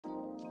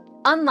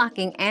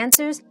unlocking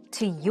answers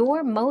to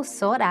your most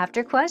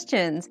sought-after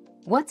questions.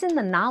 What's in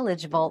the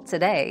Knowledge Vault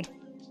today?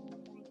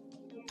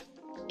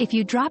 If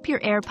you drop your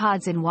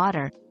AirPods in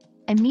water,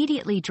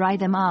 immediately dry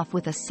them off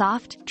with a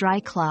soft, dry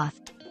cloth.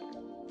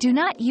 Do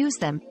not use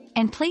them,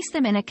 and place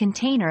them in a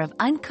container of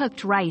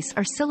uncooked rice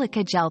or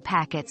silica gel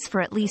packets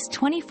for at least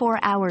 24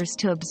 hours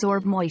to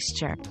absorb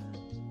moisture.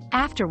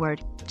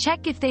 Afterward,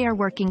 check if they are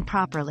working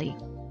properly.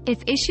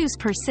 If issues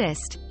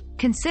persist,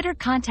 consider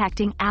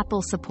contacting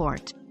Apple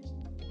support.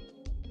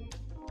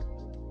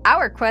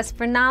 Our quest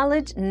for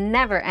knowledge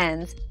never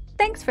ends.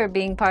 Thanks for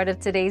being part of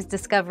today's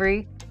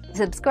discovery.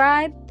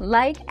 Subscribe,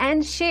 like,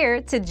 and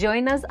share to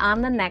join us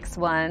on the next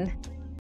one.